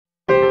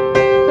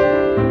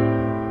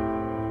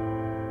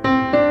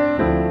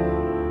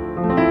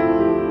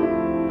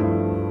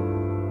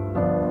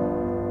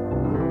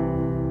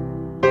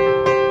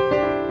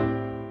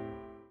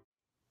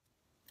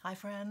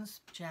friends,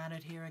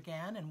 Janet here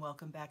again, and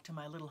welcome back to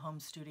my little home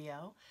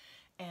studio.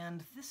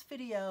 And this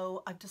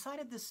video, I've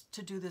decided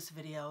to do this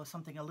video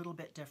something a little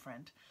bit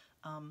different.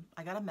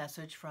 I got a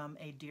message from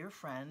a dear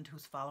friend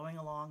who's following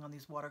along on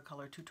these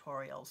watercolor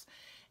tutorials,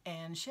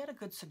 and she had a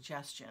good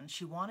suggestion.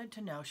 She wanted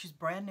to know, she's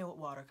brand new at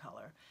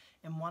watercolor,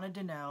 and wanted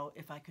to know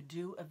if I could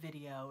do a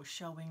video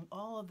showing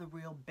all of the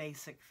real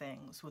basic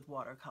things with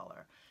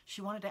watercolor.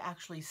 She wanted to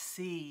actually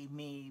see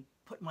me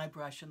put my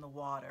brush in the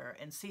water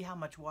and see how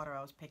much water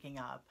I was picking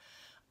up.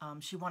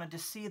 She wanted to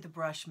see the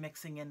brush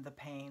mixing in the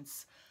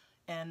paints,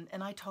 and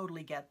I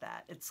totally get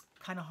that. It's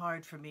kind of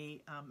hard for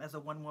me as a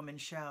one-woman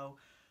show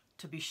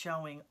to be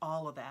showing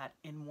all of that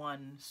in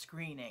one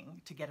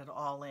screening, to get it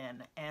all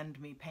in, and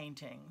me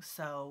painting.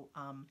 So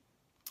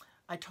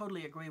I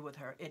totally agree with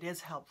her. It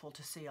is helpful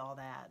to see all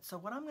that. So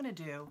what I'm going to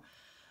do,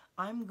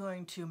 I'm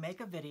going to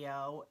make a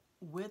video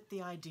with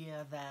the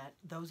idea that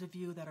those of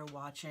you that are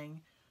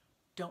watching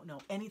don't know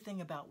anything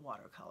about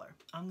watercolor.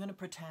 I'm going to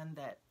pretend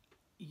that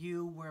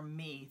you were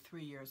me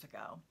 3 years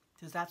ago,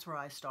 because that's where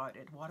I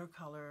started.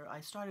 Watercolor,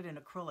 I started in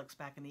acrylics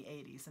back in the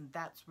 80s, and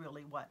that's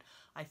really what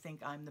I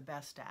think I'm the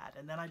best at.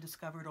 And then I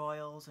discovered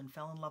oils and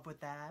fell in love with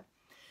that.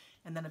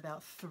 And then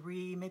about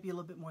maybe a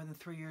little bit more than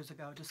 3 years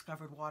ago,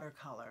 discovered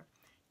watercolor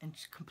and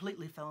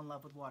completely fell in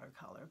love with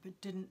watercolor, but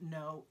didn't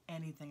know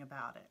anything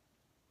about it.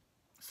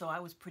 So I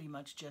was pretty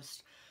much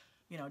just,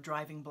 you know,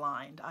 driving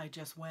blind. I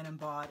just went and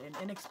bought an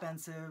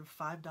inexpensive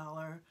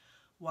 $5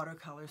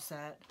 watercolor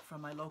set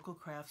from my local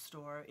craft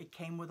store. It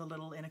came with a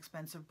little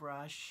inexpensive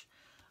brush,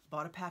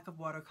 bought a pack of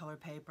watercolor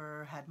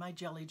paper, had my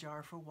jelly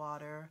jar for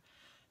water,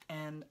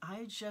 and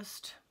I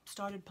just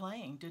started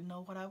playing. Didn't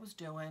know what I was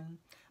doing.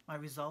 My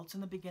results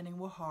in the beginning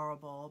were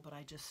horrible, but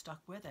I just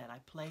stuck with it. I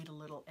played a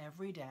little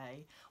every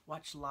day,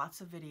 watched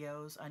lots of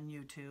videos on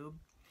YouTube,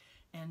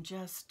 and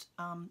just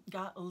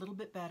got a little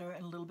bit better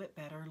and a little bit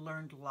better,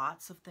 learned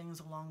lots of things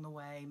along the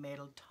way, made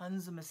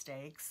tons of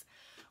mistakes,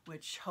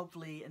 which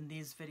hopefully in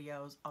these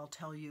videos I'll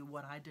tell you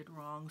what I did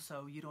wrong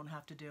so you don't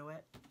have to do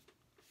it.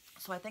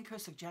 So I think her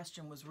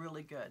suggestion was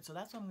really good. So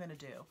that's what I'm going to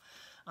do.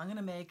 I'm going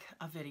to make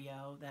a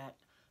video that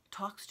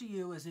talks to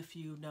you as if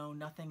you know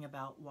nothing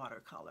about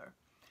watercolor.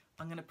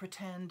 I'm going to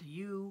pretend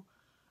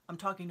I'm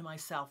talking to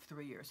myself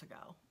 3 years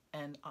ago,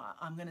 and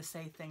I'm going to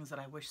say things that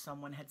I wish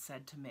someone had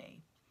said to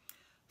me.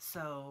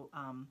 So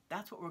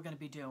that's what we're going to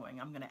be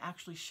doing. I'm going to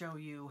actually show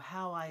you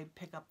how I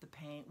pick up the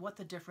paint, what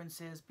the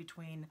difference is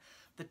between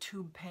the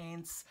tube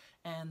paints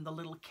and the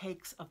little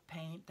cakes of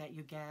paint that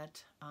you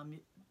get,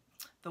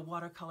 the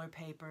watercolor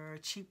paper,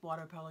 cheap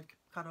watercolor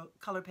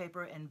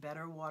paper and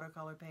better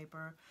watercolor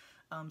paper,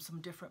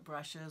 some different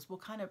brushes. We'll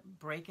kind of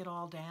break it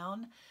all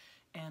down,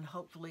 and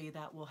hopefully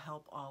that will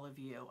help all of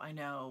you. I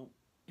know,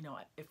 you know,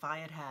 if I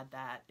had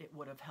that, it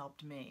would have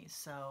helped me.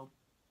 So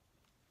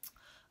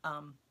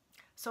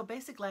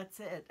basically that's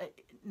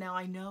it. Now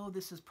I know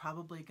this is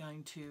probably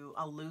going to,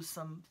 I'll lose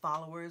some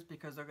followers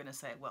because they're going to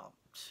say, well,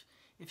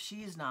 if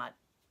she's not,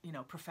 you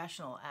know,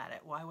 professional at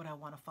it, why would I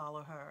want to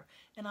follow her?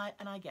 And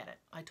I get it.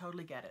 I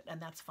totally get it, and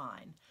that's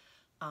fine.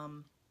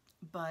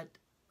 But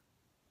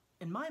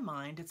in my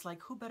mind, it's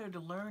like, who better to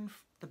learn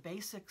the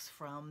basics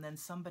from than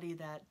somebody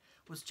that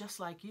was just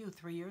like you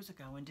 3 years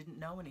ago and didn't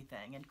know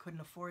anything and couldn't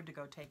afford to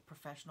go take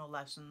professional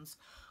lessons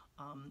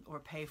or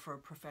pay for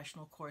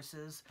professional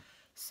courses.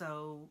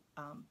 So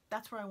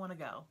that's where I want to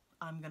go.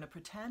 I'm going to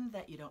pretend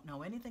that you don't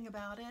know anything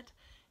about it,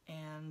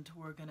 and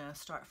we're going to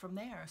start from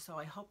there. So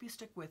I hope you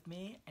stick with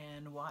me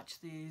and watch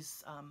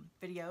these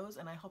videos,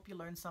 and I hope you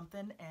learn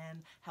something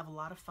and have a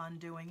lot of fun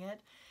doing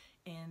it,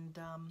 and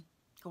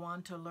go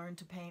on to learn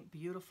to paint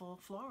beautiful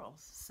florals.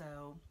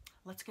 So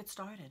let's get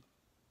started.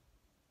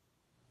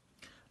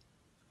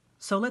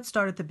 So let's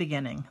start at the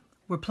beginning.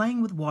 We're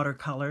playing with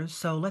watercolors,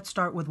 so let's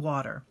start with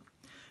water.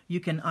 You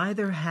can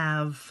either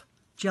have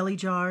jelly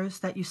jars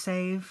that you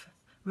save,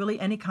 really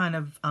any kind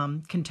of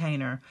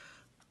container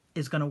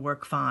is going to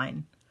work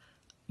fine.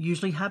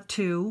 Usually have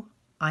two.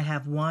 I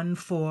have one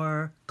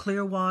for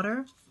clear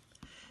water,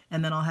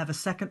 and then I'll have a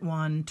second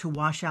one to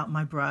wash out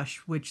my brush,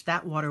 which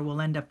that water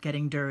will end up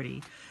getting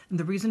dirty. And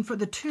the reason for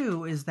the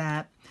two is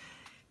that,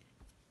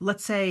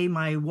 let's say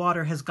my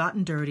water has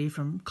gotten dirty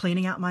from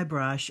cleaning out my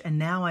brush, and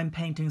now I'm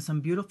painting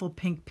some beautiful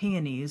pink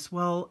peonies.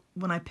 Well,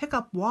 when I pick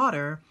up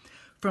water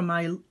from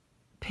my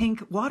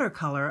pink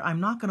watercolor, I'm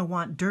not going to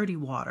want dirty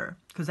water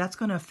because that's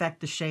going to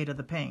affect the shade of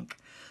the pink.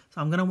 So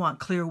I'm going to want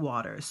clear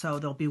water. So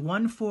there'll be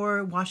one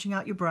for washing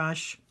out your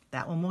brush.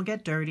 That one will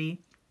get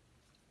dirty.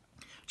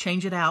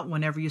 Change it out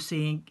whenever you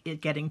see it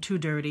getting too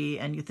dirty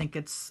and you think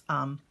it's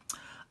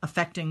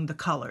affecting the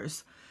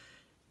colors.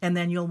 And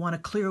then you'll want a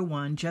clear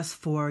one just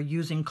for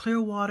using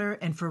clear water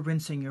and for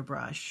rinsing your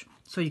brush.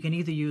 So you can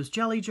either use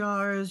jelly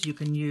jars, you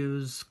can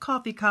use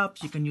coffee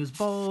cups, you can use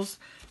bowls,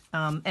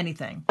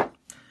 anything.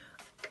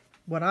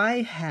 What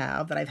I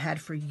have that I've had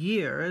for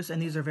years,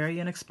 and these are very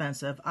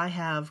inexpensive, I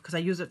have, because I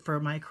use it for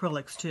my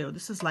acrylics too,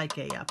 this is like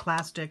a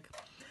plastic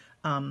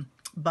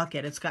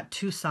bucket. It's got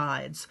two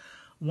sides.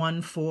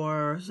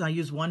 I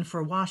use one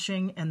for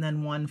washing and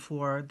then one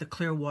for the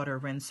clear water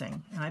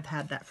rinsing. And I've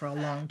had that for a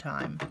long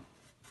time.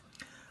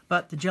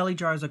 But the jelly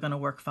jars are going to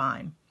work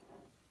fine.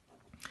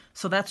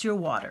 So that's your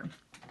water.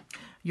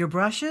 Your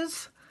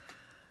brushes,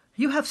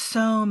 you have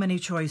so many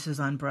choices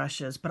on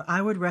brushes, but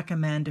I would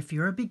recommend if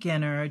you're a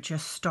beginner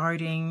just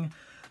starting.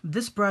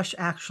 This brush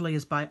actually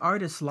is by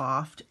Artist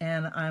Loft,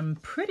 and I'm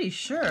pretty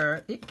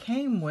sure it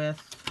came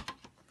with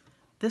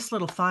this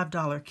little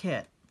 $5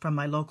 kit from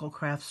my local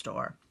craft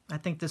store. I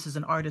think this is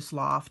an Artist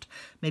Loft,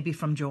 maybe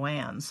from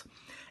Joann's.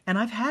 And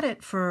I've had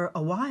it for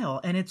a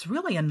while, and it's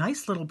really a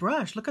nice little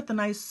brush. Look at the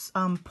nice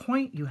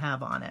point you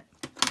have on it.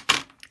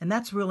 And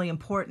that's really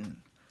important.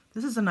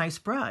 This is a nice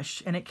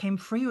brush, and it came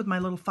free with my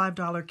little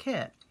 $5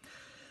 kit.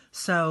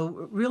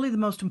 So really the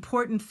most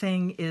important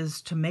thing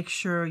is to make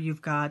sure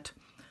you've got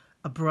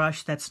a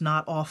brush that's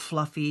not all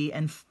fluffy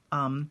and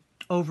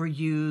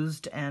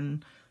overused,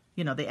 and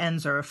you know, the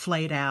ends are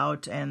flayed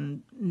out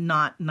and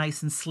not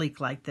nice and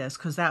sleek like this,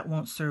 because that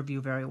won't serve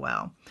you very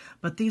well.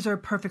 But these are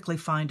perfectly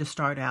fine to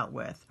start out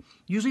with.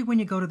 Usually when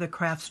you go to the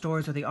craft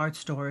stores or the art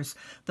stores,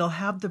 they'll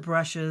have the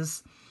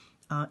brushes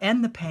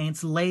and the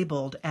paints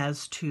labeled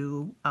as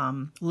to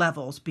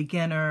levels: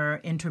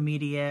 beginner,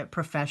 intermediate,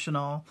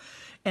 professional.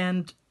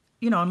 And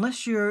you know,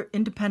 unless you're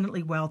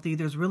independently wealthy,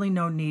 there's really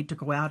no need to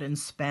go out and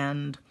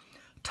spend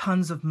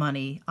tons of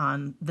money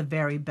on the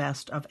very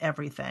best of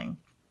everything.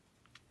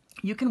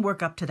 You can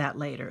work up to that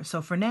later.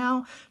 So for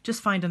now,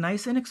 just find a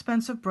nice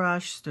inexpensive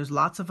brush. There's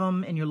lots of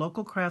them in your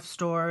local craft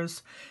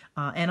stores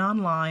and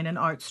online and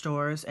art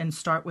stores, and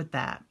start with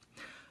that.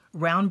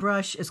 Round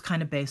brush is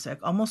kind of basic.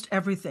 Almost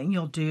everything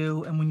you'll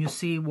do, and when you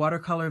see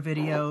watercolor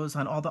videos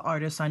on all the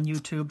artists on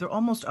YouTube, they're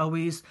almost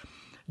always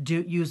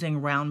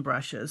using round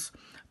brushes.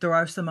 There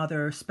are some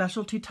other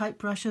specialty type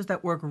brushes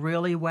that work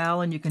really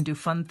well and you can do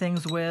fun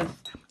things with.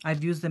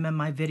 I've used them in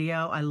my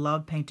video. I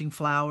love painting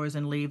flowers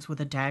and leaves with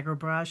a dagger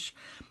brush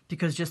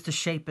because just the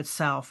shape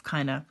itself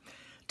kind of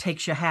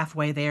takes you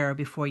halfway there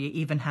before you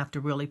even have to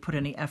really put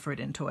any effort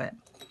into it.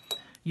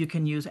 You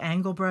can use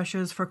angle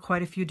brushes for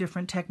quite a few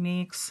different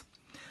techniques,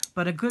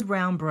 but a good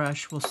round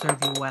brush will serve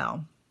you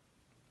well.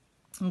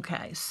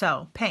 Okay,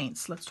 so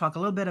paints. Let's talk a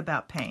little bit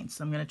about paints.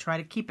 I'm going to try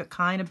to keep it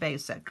kind of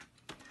basic.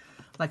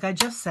 Like I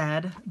just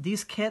said,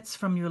 these kits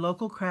from your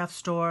local craft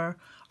store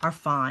are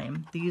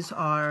fine. These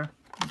are,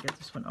 let me get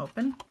this one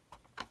open.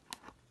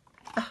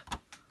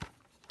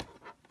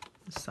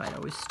 This side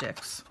always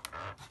sticks.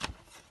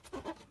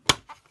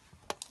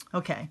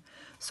 Okay,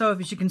 so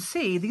as you can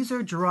see, these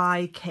are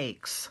dry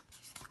cakes.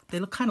 They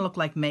kind of look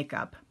like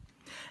makeup.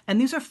 And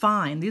these are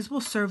fine. These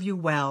will serve you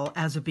well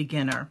as a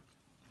beginner.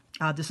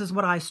 This is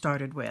what I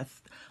started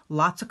with.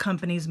 Lots of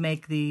companies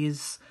make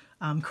these.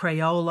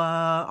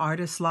 Crayola,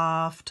 Artist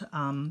Loft,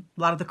 a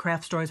lot of the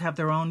craft stores have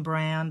their own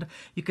brand.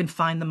 You can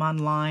find them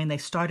online. They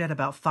start at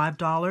about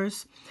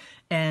 $5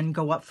 and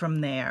go up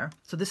from there.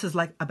 So this is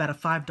like about a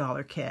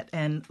 $5 kit,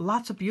 and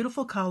lots of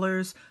beautiful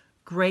colors.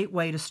 Great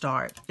way to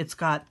start. It's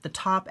got, the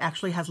top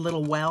actually has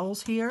little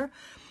wells here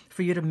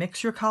for you to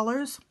mix your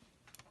colors.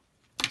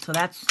 So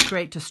that's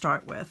great to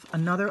start with.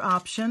 Another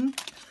option,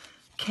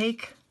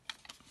 cake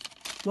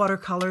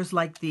watercolors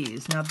like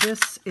these. Now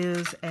this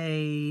is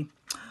a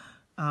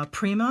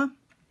Prima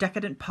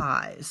Decadent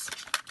Pies,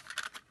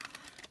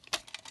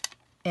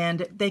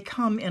 and they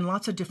come in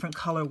lots of different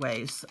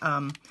colorways,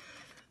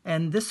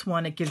 and this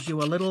one, it gives you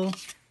a little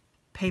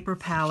paper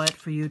palette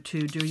for you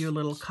to do your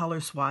little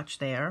color swatch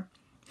there,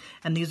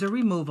 and these are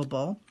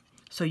removable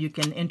so you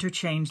can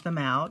interchange them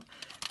out.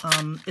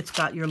 It's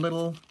got your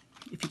little,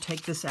 if you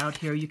take this out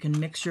here, you can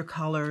mix your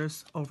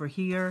colors over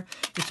here.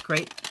 It's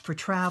great for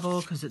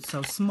travel because it's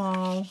so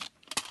small.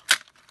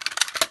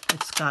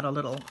 It's got a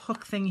little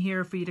hook thing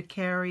here for you to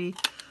carry.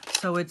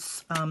 So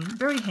it's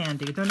very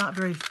handy. They're not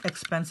very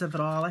expensive at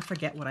all. I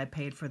forget what I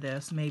paid for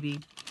this, maybe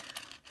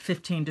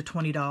 $15 to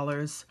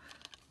 $20.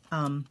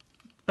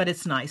 But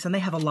it's nice. And they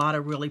have a lot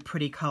of really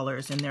pretty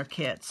colors in their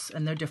kits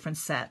and their different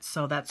sets,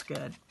 so that's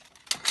good.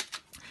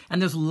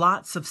 And there's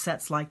lots of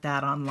sets like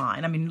that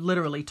online. I mean,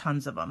 literally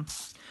tons of them.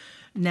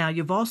 Now,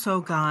 you've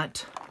also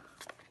got,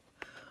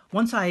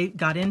 once I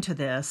got into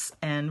this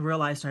and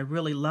realized I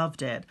really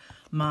loved it,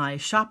 my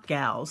shop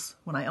gals,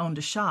 when I owned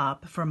a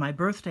shop, for my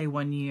birthday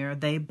one year,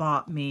 they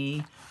bought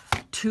me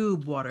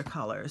tube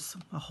watercolors,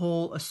 a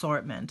whole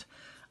assortment,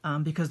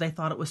 because they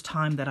thought it was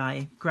time that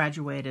I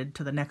graduated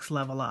to the next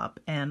level up.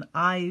 And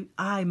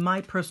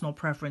my personal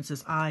preference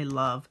is I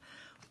love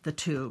the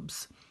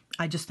tubes.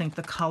 I just think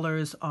the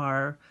colors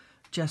are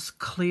just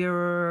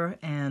clearer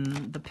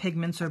and the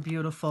pigments are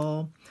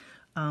beautiful.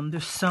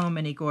 There's so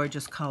many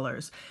gorgeous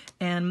colors.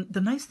 And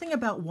the nice thing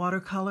about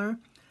watercolor,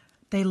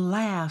 they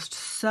last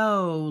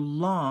so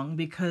long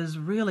because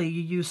really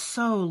you use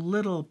so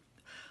little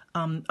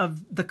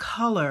of the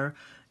color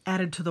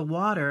added to the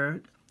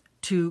water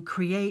to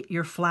create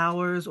your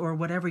flowers or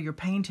whatever you're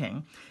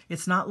painting.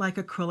 It's not like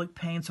acrylic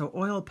paints or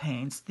oil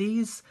paints.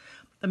 These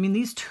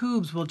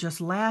tubes will just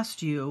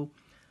last you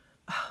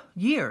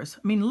years.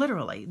 I mean,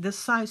 literally, this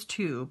size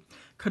tube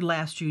could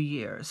last you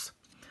years.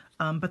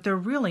 but they're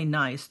really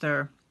nice.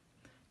 They're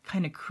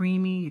kind of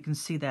creamy. You can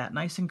see that,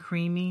 nice and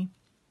creamy.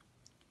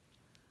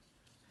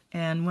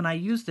 And when I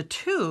use the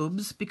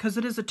tubes, because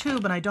it is a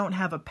tube and I don't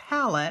have a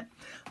palette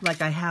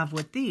like I have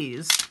with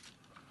these,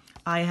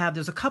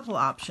 there's a couple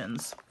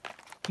options.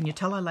 Can you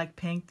tell I like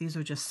pink? These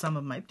are just some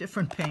of my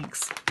different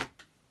pinks.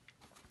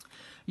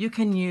 You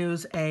can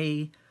use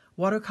a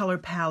watercolor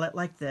palette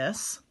like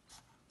this.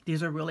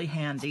 These are really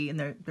handy,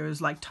 and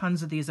there's like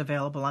tons of these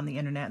available on the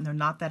internet, and they're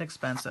not that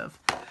expensive.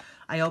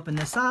 I open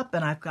this up,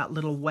 and I've got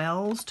little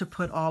wells to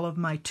put all of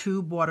my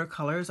tube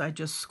watercolors. I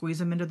just squeeze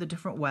them into the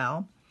different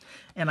well,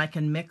 and I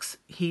can mix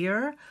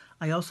here.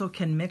 I also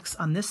can mix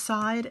on this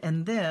side,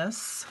 and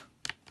this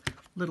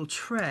little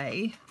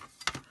tray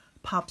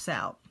pops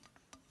out.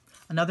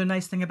 Another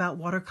nice thing about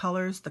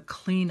watercolors, the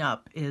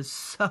cleanup is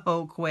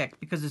so quick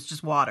because it's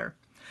just water.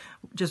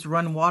 Just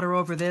run water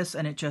over this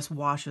and it just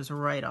washes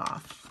right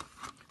off.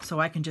 So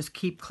I can just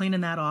keep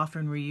cleaning that off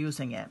and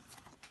reusing it.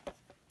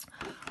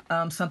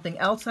 Something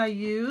else I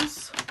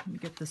use, let me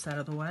get this out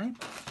of the way,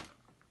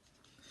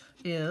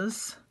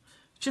 is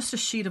just a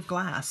sheet of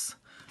glass.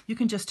 You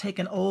can just take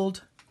an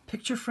old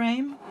picture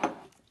frame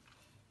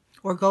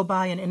or go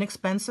buy an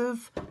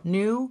inexpensive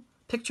new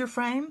picture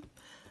frame.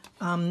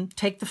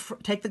 Take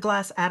the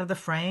glass out of the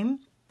frame.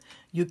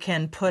 You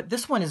can put,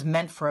 this one is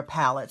meant for a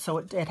palette, so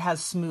it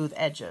has smooth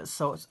edges,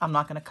 so I'm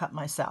not going to cut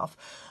myself.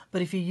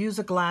 But if you use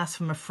a glass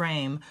from a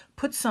frame,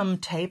 put some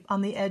tape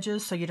on the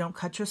edges so you don't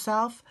cut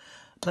yourself.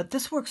 But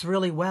this works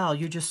really well.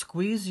 You just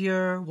squeeze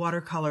your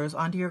watercolors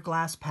onto your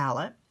glass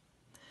palette,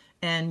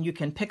 and you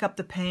can pick up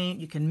the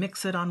paint, you can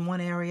mix it on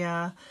one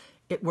area.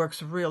 It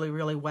works really,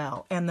 really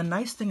well. And the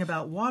nice thing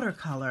about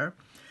watercolor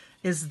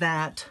is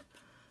that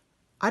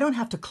I don't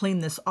have to clean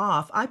this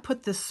off. I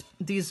put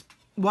these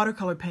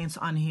watercolor paints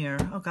on here,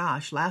 oh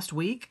gosh, last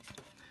week.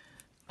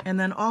 And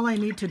then all I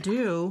need to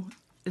do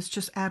is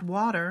just add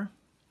water.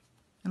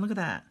 And look at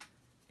that.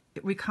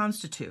 It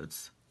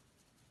reconstitutes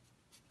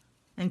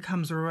and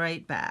comes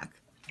right back.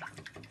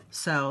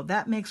 So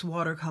that makes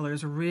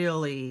watercolors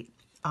really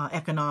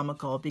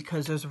economical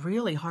because there's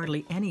really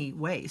hardly any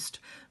waste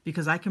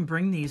because I can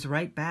bring these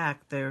right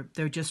back. They're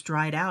just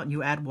dried out and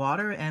you add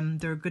water and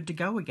they're good to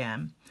go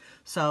again.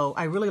 So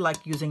I really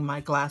like using my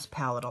glass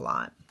palette a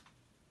lot.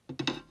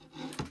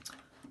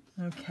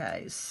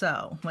 Okay,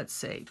 so let's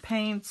see,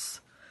 paints,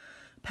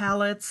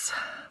 palettes,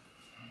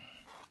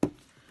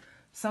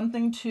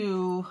 something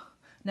to,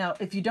 now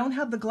if you don't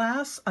have the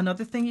glass,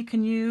 another thing you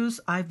can use,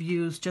 I've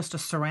used just a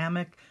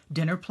ceramic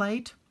dinner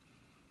plate.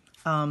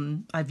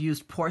 I've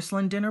used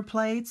porcelain dinner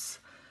plates.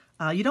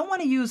 You don't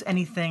want to use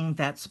anything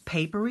that's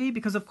papery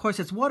because of course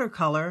it's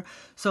watercolor,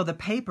 so the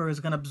paper is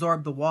going to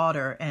absorb the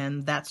water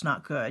and that's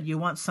not good. You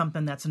want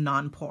something that's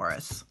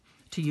non-porous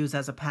to use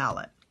as a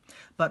palette.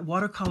 But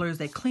watercolors,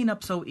 they clean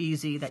up so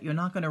easy that you're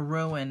not going to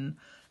ruin,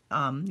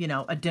 you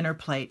know, a dinner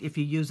plate if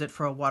you use it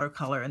for a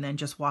watercolor and then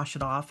just wash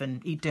it off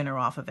and eat dinner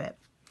off of it.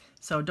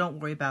 So don't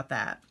worry about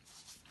that.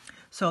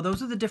 So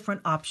those are the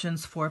different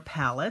options for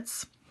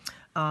palettes.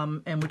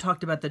 And we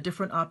talked about the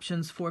different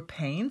options for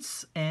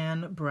paints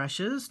and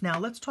brushes. Now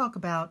let's talk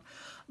about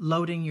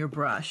loading your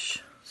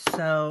brush.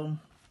 So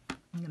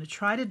I'm going to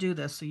try to do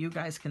this so you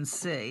guys can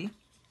see.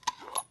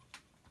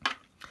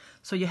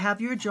 So you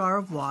have your jar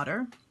of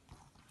water.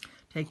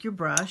 Take your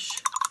brush,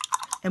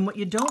 and what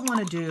you don't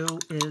want to do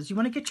is you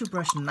want to get your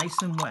brush nice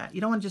and wet. You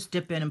don't want to just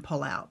dip in and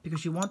pull out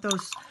because you want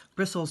those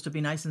bristles to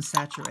be nice and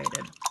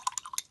saturated.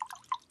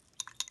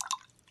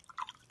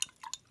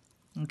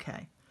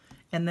 Okay,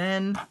 and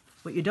then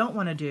what you don't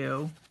want to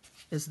do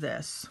is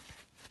this.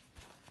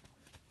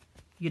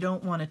 You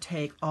don't want to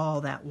take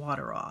all that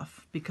water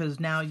off because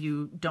now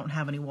you don't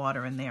have any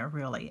water in there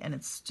really, and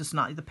it's just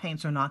not, the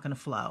paints are not going to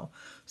flow.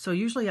 So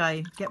usually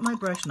I get my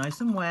brush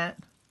nice and wet,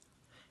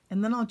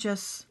 and then I'll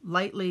just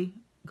lightly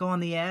go on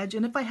the edge.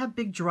 And if I have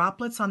big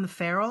droplets on the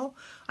ferrule,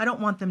 I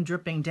don't want them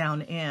dripping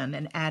down in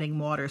and adding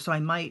water, so I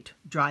might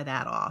dry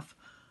that off.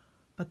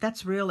 But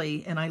that's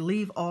really, and I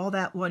leave all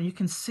that one. You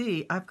can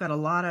see I've got a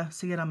lot of,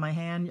 see it on my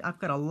hand? I've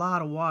got a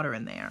lot of water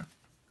in there.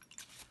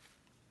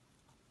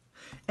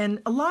 And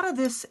a lot of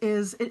this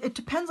is, it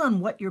depends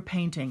on what you're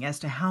painting as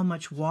to how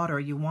much water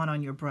you want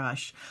on your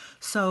brush.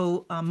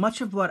 So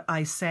much of what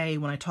I say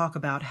when I talk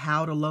about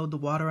how to load the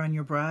water on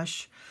your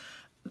brush,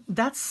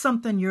 that's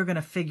something you're going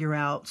to figure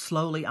out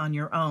slowly on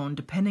your own,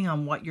 depending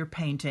on what you're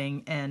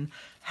painting and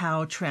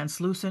how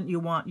translucent you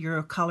want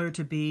your color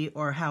to be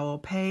or how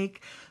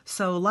opaque.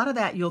 So a lot of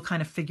that you'll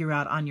kind of figure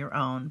out on your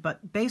own.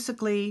 But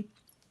basically,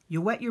 you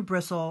wet your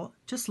bristle,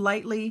 just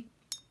lightly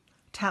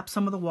tap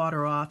some of the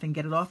water off and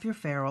get it off your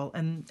ferrule,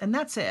 and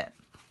that's it.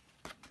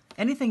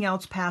 Anything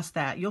else past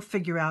that, you'll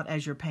figure out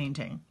as you're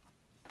painting.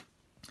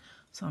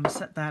 So I'm going to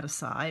set that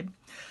aside.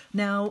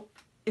 Now,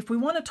 if we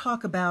want to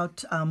talk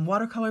about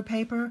watercolor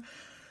paper,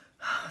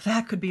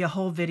 that could be a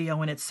whole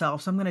video in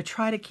itself. So I'm going to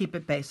try to keep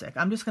it basic.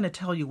 I'm just going to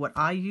tell you what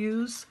I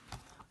use.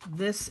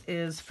 This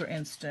is, for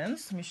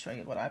instance, let me show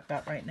you what I've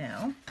got right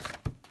now.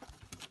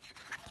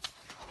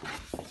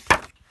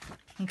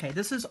 Okay,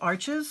 this is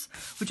Arches,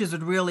 which is a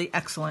really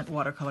excellent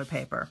watercolor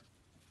paper.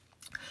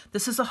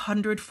 This is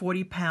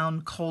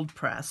 140-pound cold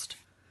pressed.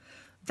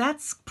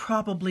 That's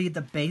probably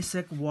the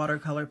basic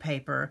watercolor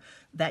paper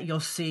that you'll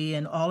see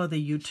in all of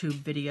the YouTube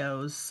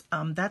videos.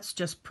 That's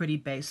just pretty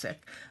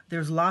basic.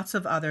 There's lots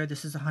of other,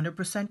 this is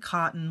 100%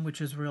 cotton,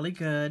 which is really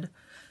good.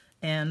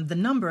 And the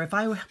number, if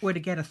I were to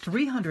get a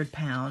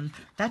 300-pound,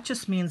 that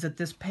just means that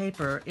this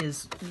paper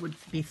would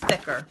be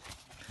thicker.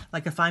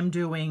 Like if I'm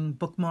doing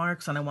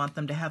bookmarks and I want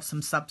them to have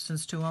some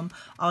substance to them,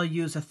 I'll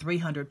use a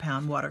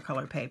 300-pound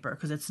watercolor paper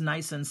because it's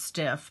nice and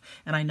stiff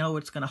and I know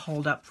it's going to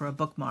hold up for a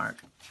bookmark.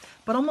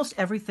 But almost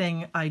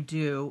everything I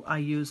do, I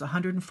use a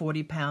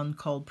 140-pound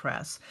cold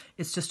press.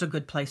 It's just a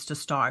good place to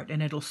start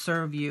and it'll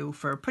serve you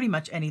for pretty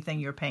much anything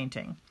you're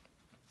painting.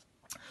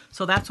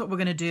 So that's what we're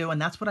going to do,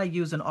 and that's what I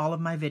use in all of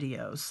my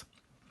videos.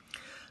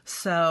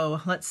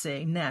 So let's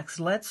see, next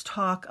let's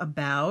talk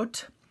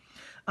about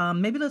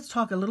maybe let's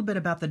talk a little bit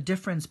about the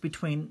difference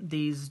between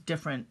these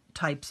different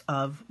types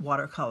of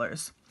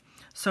watercolors.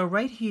 So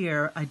right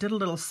here, I did a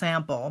little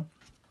sample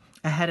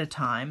ahead of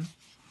time,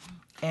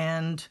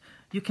 and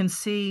you can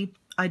see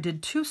I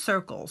did 2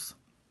 circles.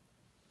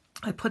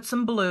 I put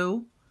some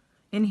blue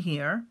in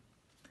here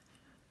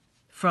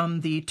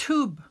from the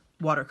tube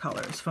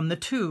watercolors, from the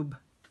tube,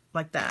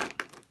 like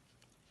that.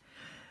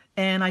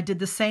 And I did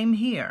the same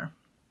here.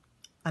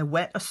 I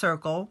wet a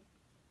circle,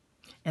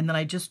 and then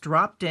I just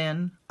dropped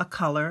in a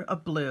color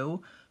of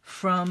blue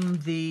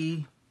from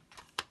the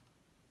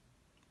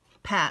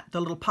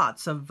little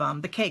pots of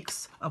the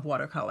cakes of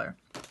watercolor.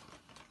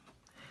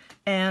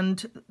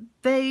 And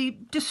they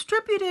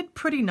distributed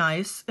pretty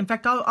nice. In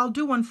fact, I'll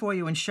do one for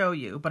you and show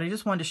you, but I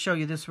just wanted to show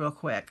you this real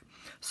quick.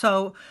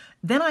 So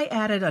then I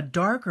added a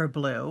darker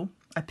blue.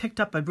 I picked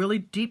up a really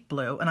deep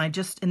blue, and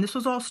and this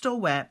was all still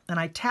wet, and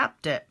I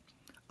tapped it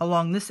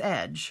along this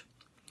edge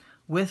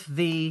with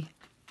the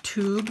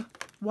tube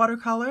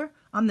watercolor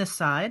on this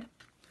side,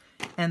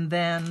 and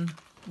then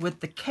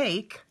with the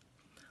cake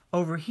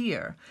over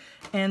here.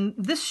 And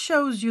this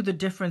shows you the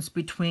difference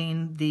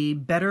between the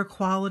better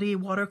quality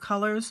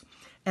watercolors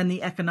and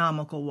the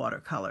economical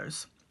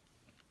watercolors.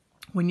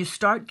 When you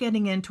start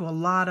getting into a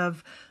lot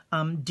of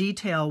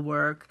detail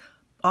work,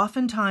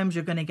 oftentimes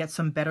you're going to get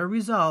some better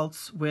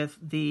results with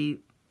the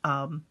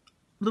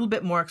little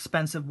bit more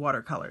expensive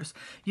watercolors.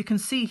 You can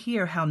see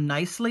here how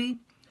nicely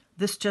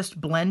this just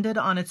blended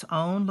on its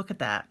own. Look at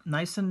that.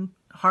 Nice and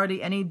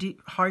hardly any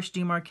harsh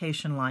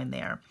demarcation line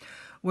there.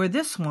 Where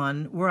this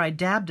one, where I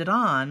dabbed it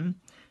on,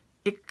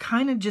 it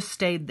kind of just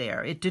stayed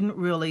there. It didn't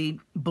really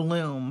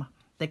bloom.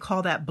 They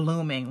call that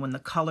blooming, when the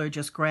color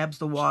just grabs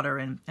the water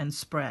and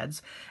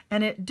spreads.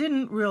 And it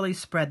didn't really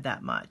spread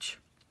that much.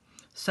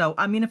 So,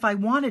 I mean, if I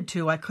wanted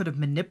to, I could have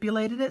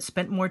manipulated it,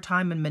 spent more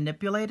time and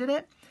manipulated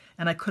it,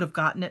 and I could have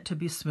gotten it to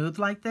be smooth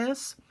like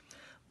this.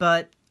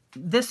 But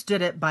this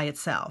did it by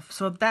itself.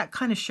 So that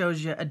kind of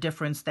shows you a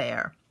difference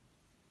there.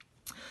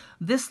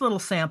 This little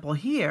sample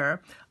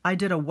here, I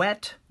did a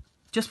wet,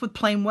 just with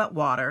plain wet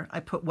water. I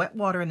put wet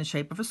water in the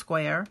shape of a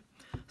square.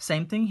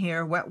 Same thing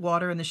here, wet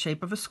water in the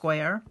shape of a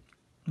square.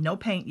 No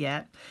paint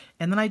yet.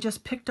 And then I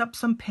just picked up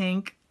some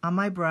pink on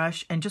my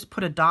brush and just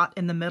put a dot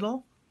in the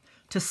middle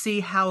to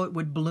see how it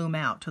would bloom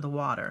out to the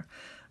water.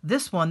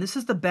 This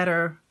is the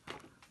better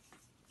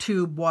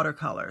tube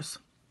watercolors.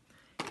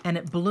 And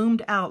it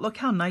bloomed out. Look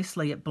how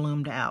nicely it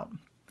bloomed out.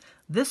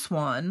 This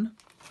one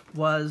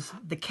was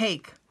the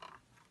cake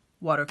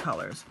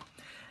watercolors.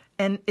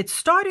 And it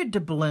started to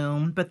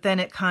bloom, but then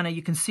it kind of,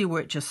 you can see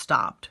where it just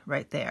stopped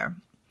right there.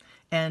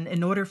 And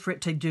in order for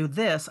it to do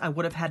this, I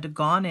would have had to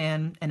gone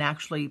in and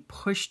actually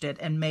pushed it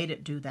and made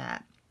it do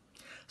that.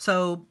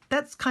 So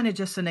that's kind of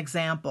just an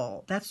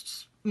example.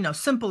 That's,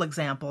 simple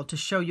example to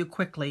show you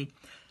quickly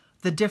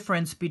the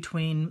difference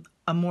between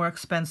a more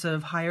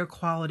expensive, higher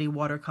quality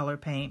watercolor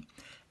paint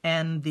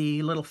and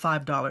the little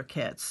 $5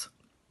 kits.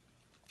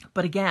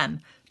 But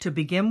again, to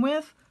begin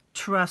with,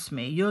 trust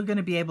me, you're going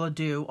to be able to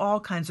do all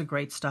kinds of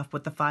great stuff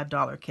with the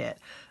 $5 kit.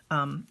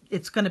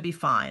 It's going to be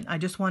fine. I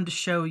just wanted to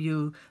show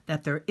you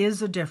that there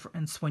is a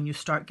difference. When you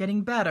start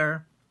getting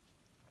better,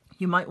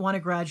 you might want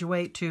to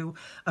graduate to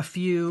a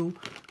few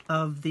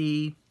of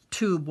the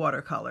tube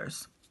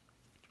watercolors.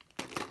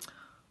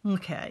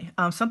 Okay,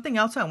 something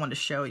else I want to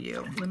show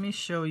you. Let me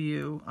show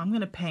you. I'm going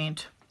to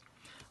paint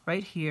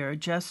right here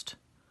just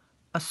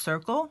a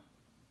circle,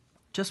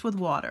 just with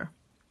water.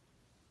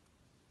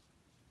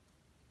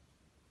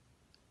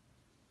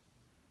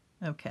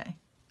 Okay.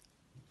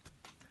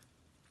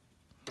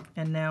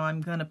 And now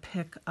I'm going to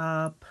pick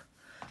up,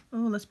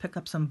 let's pick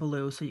up some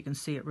blue so you can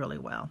see it really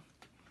well.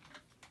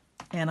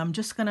 And I'm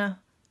just going to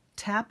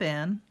tap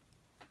in.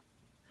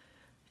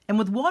 And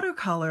with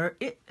watercolor,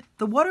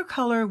 the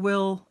watercolor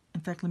will,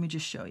 in fact, let me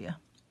just show you.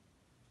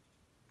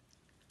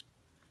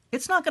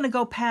 It's not going to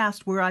go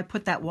past where I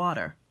put that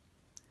water.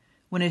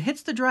 When it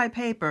hits the dry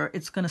paper,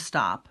 it's going to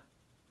stop.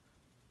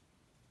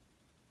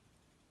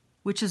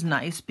 Which is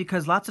nice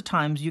because lots of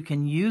times you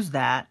can use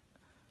that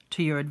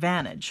to your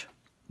advantage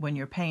when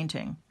you're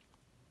painting.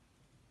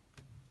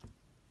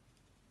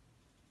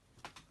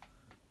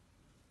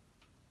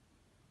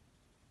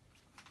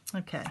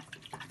 Okay,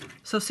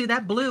 So see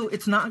that blue,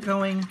 it's not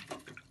going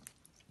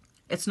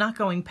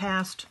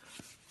past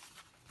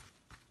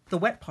the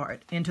wet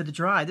part into the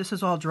dry. This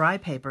is all dry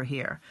paper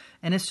here,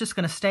 and it's just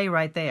going to stay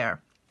right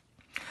there.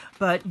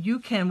 But you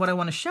can, what I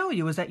want to show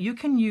you is that you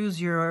can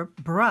use your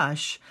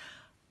brush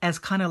as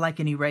kind of like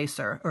an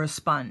eraser or a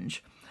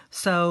sponge.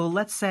 So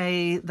let's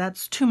say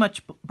that's too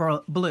much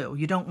blue.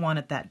 You don't want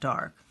it that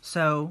dark.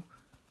 So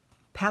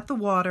pat the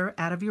water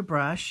out of your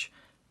brush,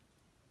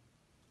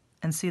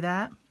 and see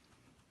that?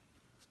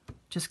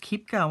 Just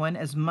keep going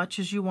as much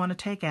as you want to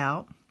take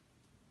out.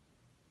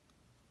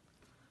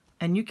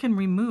 And you can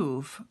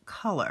remove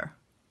color.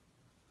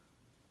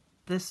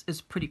 This is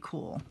pretty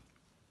cool.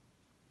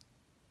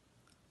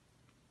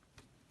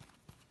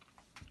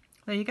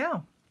 There you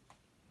go.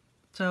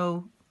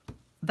 So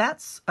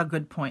that's a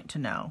good point to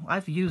know.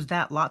 I've used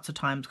that lots of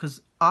times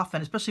because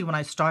often, especially when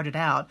I started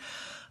out,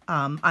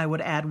 I would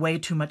add way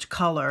too much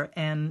color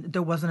and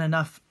there wasn't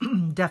enough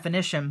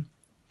definition.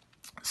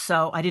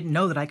 So I didn't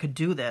know that I could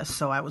do this.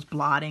 So I was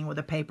blotting with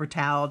a paper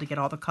towel to get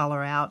all the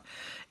color out,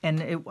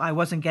 and I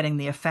wasn't getting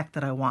the effect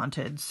that I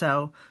wanted.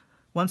 So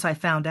once I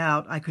found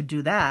out I could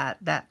do that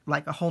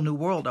like a whole new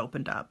world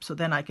opened up. So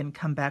then I can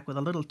come back with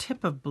a little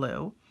tip of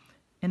blue,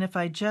 and if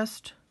I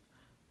just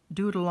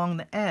do it along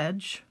the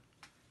edge,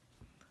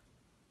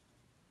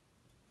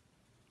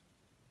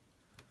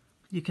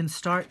 you can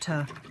start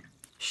to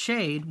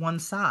shade one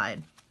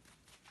side.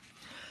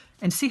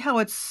 And see how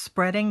it's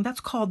spreading?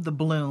 That's called the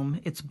bloom.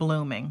 It's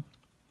blooming.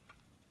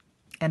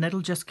 And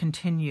it'll just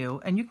continue.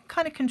 And you can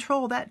kind of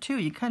control that too.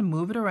 You kind of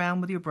move it around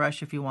with your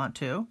brush if you want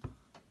to.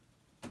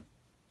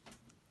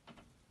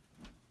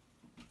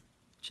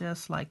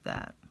 Just like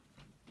that.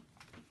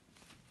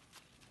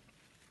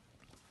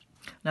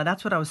 Now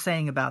that's what I was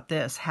saying about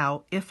this,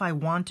 how if I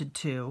wanted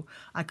to,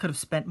 I could have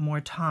spent more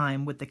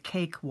time with the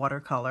cake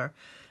watercolor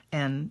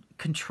and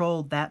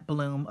controlled that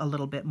bloom a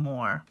little bit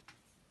more.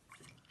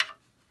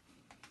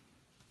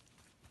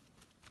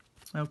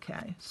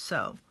 Okay,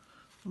 so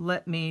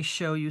let me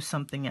show you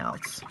something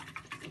else.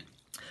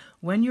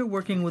 When you're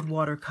working with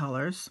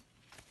watercolors,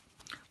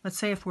 let's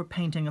say if we're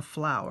painting a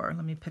flower,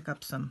 let me pick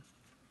up some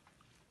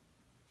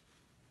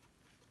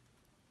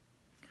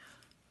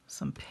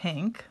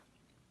pink.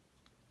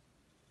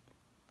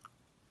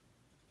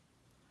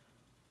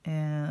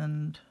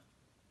 And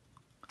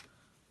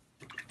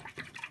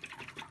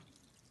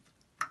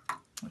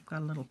I've got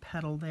a little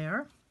petal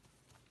there.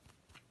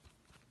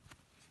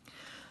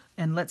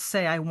 And let's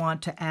say I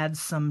want to add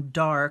some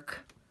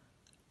dark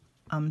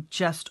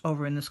just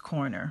over in this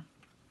corner.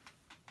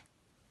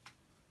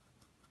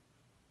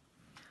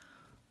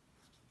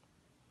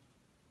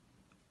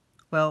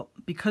 Well,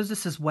 because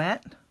this is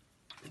wet,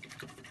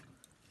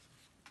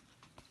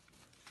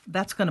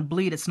 that's going to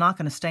bleed. It's not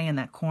going to stay in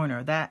that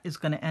corner. That is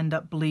going to end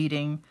up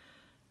bleeding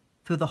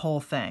through the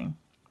whole thing.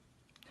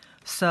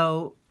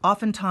 So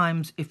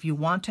oftentimes, if you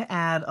want to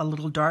add a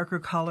little darker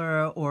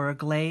color or a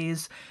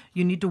glaze,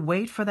 you need to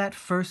wait for that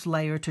first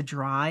layer to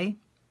dry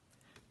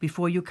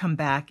before you come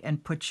back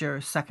and put your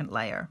second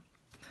layer.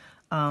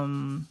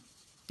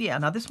 Yeah,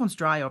 now this one's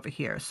dry over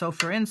here. So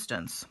for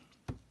instance,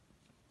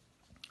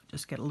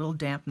 just get a little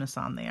dampness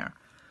on there.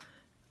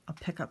 I'll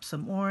pick up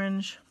some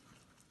orange.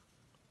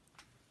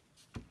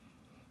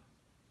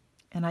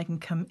 And I can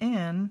come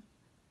in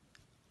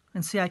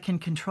and see I can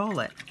control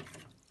it.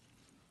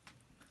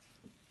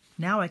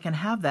 Now I can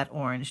have that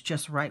orange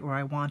just right where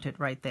I want it,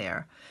 right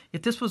there.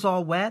 If this was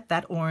all wet,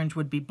 that orange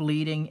would be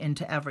bleeding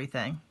into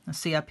everything. Now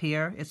see up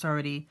here, it's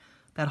already,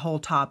 that whole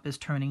top is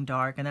turning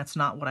dark, and that's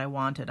not what I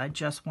wanted. I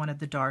just wanted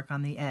the dark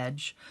on the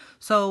edge.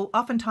 So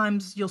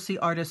oftentimes you'll see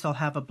artists, they'll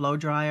have a blow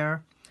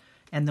dryer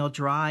and they'll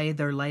dry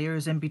their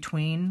layers in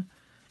between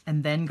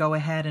and then go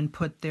ahead and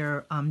put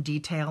their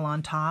detail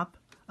on top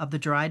of the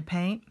dried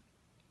paint.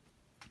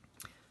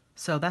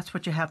 So that's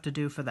what you have to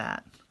do for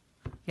that.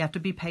 You have to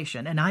be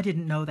patient, and I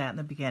didn't know that in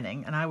the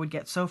beginning, and I would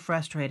get so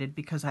frustrated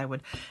because I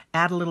would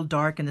add a little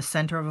dark in the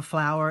center of a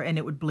flower and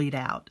it would bleed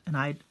out,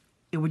 and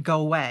it would go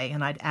away,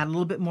 and I'd add a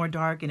little bit more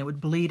dark and it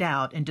would bleed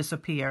out and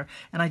disappear,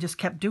 and I just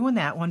kept doing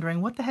that,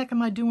 wondering what the heck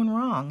am I doing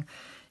wrong?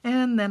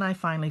 And then I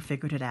finally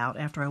figured it out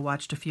after I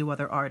watched a few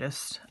other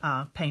artists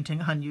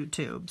painting on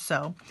YouTube.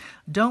 So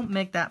don't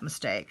make that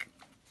mistake.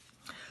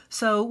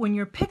 So when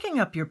you're picking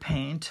up your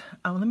paint,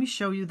 let me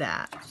show you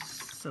that.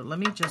 So let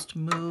me just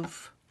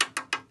move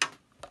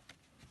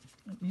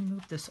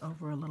this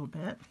over a little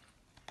bit.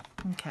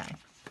 Okay.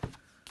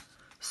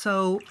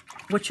 So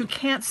what you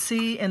can't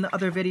see in the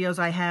other videos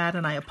I had,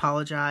 and I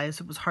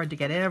apologize, it was hard to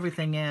get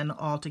everything in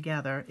all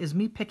together, is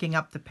me picking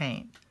up the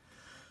paint.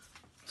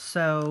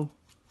 So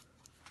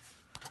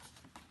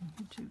let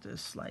me do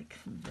this like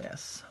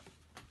this.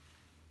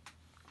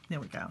 There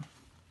we go.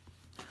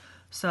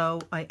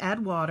 So I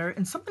add water,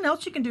 and something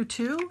else you can do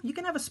too, you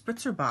can have a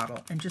spritzer bottle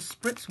and just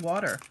spritz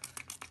water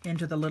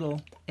into the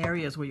little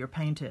areas where your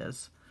paint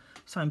is.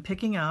 So I'm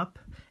picking up,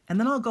 and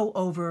then I'll go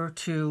over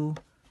to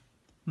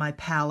my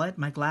palette,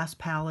 my glass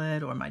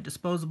palette, or my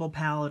disposable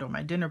palette, or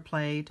my dinner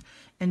plate,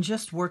 and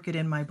just work it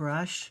in my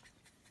brush.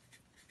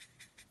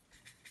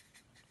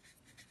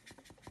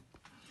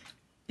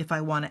 If I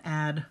want to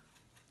add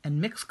and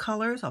mix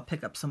colors, I'll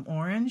pick up some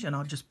orange and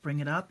I'll just bring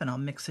it up and I'll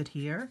mix it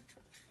here.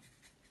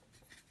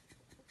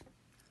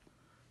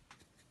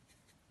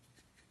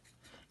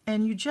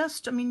 And you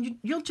just,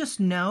 you'll just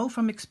know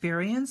from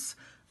experience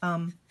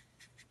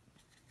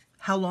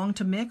how long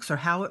to mix or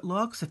how it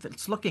looks. If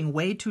it's looking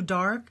way too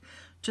dark,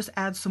 just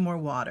add some more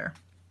water.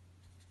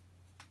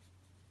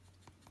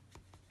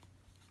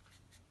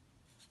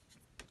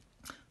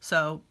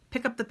 So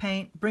pick up the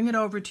paint, bring it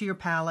over to your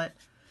palette,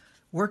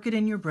 work it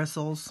in your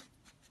bristles.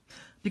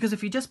 Because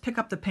if you just pick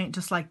up the paint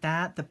just like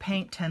that, the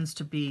paint tends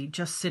to be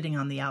just sitting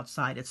on the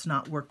outside. It's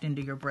not worked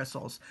into your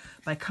bristles.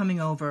 By coming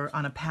over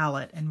on a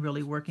palette and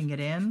really working it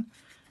in,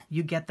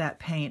 you get that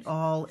paint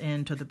all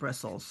into the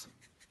bristles.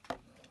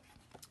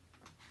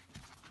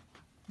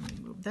 Let me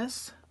move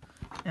this,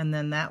 and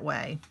then that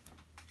way,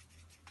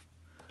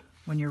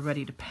 when you're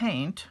ready to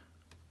paint,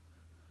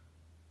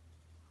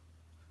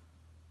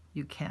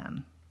 you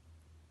can.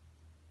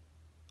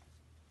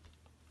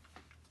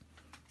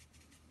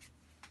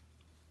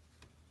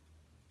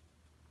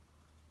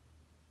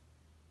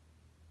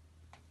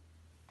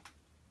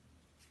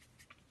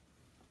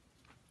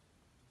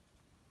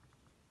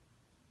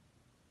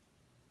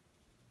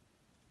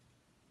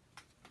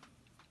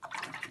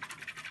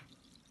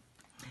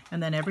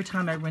 And then every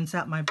time I rinse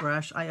out my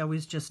brush, I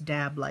always just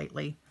dab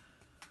lightly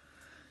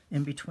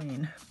in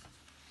between.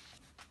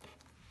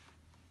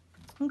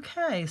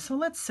 Okay, so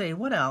let's see,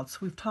 what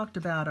else? We've talked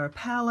about our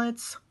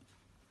palettes,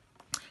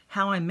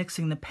 how I'm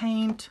mixing the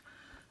paint.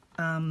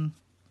 Oh,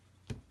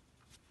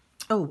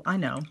 I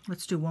know,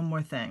 let's do one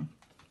more thing.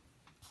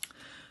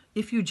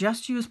 If you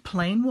just use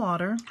plain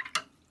water,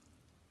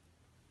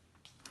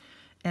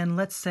 and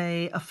let's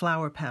say a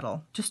flower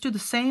petal, just do the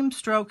same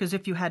stroke as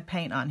if you had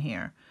paint on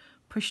here.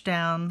 Push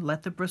down,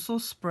 let the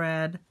bristles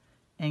spread,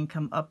 and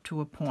come up to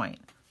a point.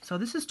 So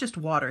this is just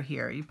water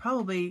here. You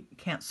probably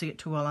can't see it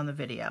too well on the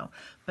video.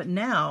 But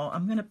now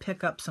I'm going to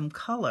pick up some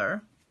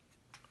color,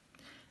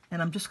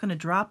 and I'm just going to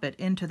drop it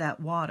into that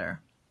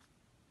water.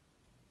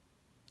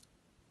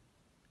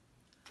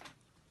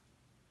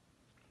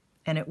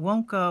 And it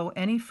won't go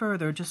any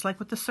further, just like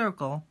with the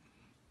circle.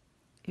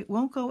 It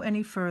won't go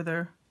any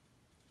further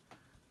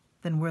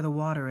than where the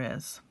water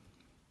is.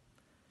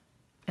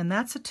 And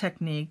that's a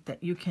technique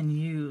that you can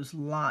use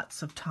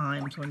lots of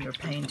times when you're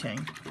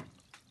painting.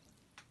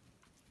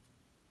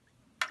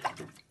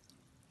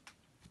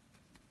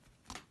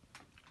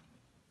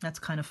 That's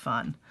kind of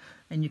fun.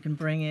 And you can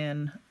bring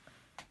in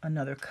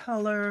another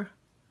color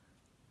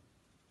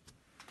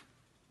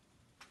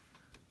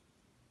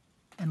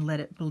and let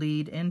it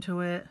bleed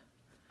into it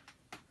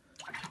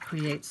to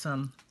create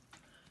some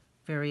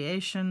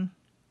variation.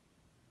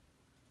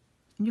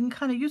 And you can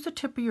kind of use the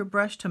tip of your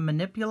brush to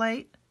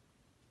manipulate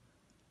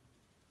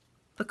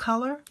the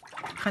color,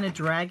 kind of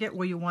drag it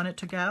where you want it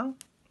to go.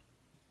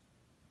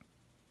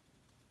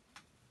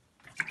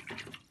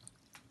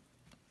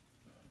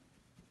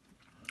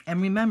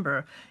 And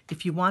remember,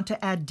 if you want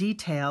to add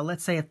detail,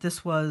 let's say if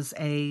this was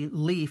a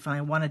leaf and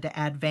I wanted to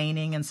add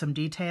veining and some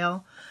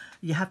detail,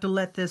 you have to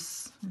let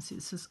this, let's see,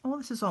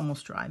 this is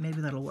almost dry. Maybe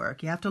that'll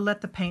work. You have to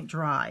let the paint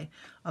dry,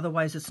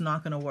 otherwise it's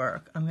not going to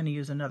work. I'm going to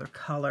use another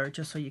color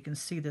just so you can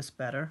see this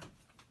better.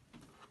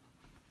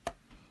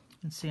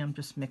 And see, I'm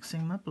just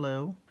mixing my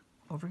blue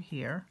over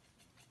here.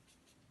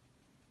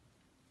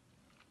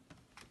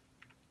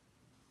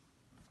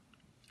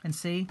 And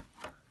see,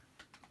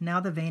 now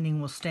the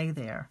veining will stay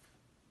there.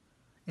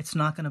 It's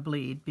not going to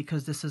bleed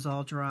because this is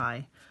all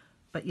dry.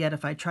 But yet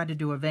if I try to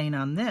do a vein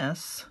on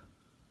this,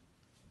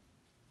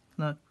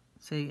 look,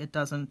 see, it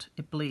doesn't,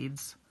 it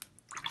bleeds.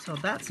 So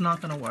that's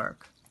not going to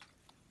work.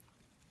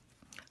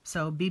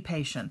 So be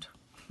patient.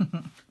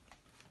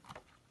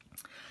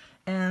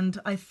 And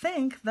I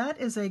think that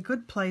is a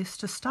good place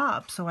to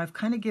stop. So I've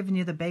kind of given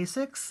you the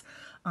basics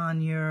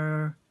on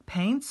your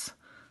paints,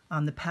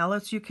 on the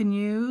palettes you can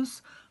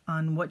use,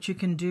 on what you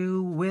can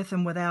do with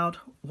and without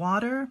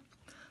water,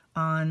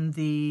 on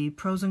the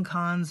pros and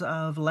cons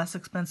of less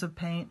expensive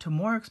paint to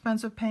more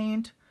expensive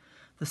paint,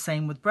 the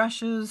same with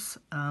brushes,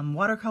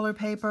 watercolor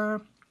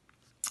paper.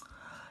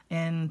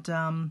 And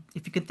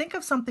if you could think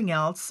of something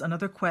else,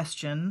 another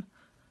question,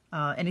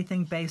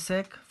 anything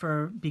basic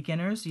for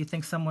beginners you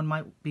think someone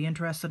might be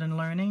interested in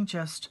learning,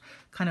 just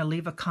kind of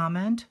leave a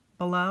comment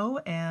below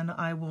and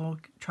I will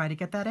try to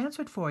get that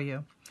answered for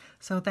you.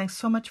 So thanks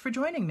so much for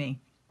joining me.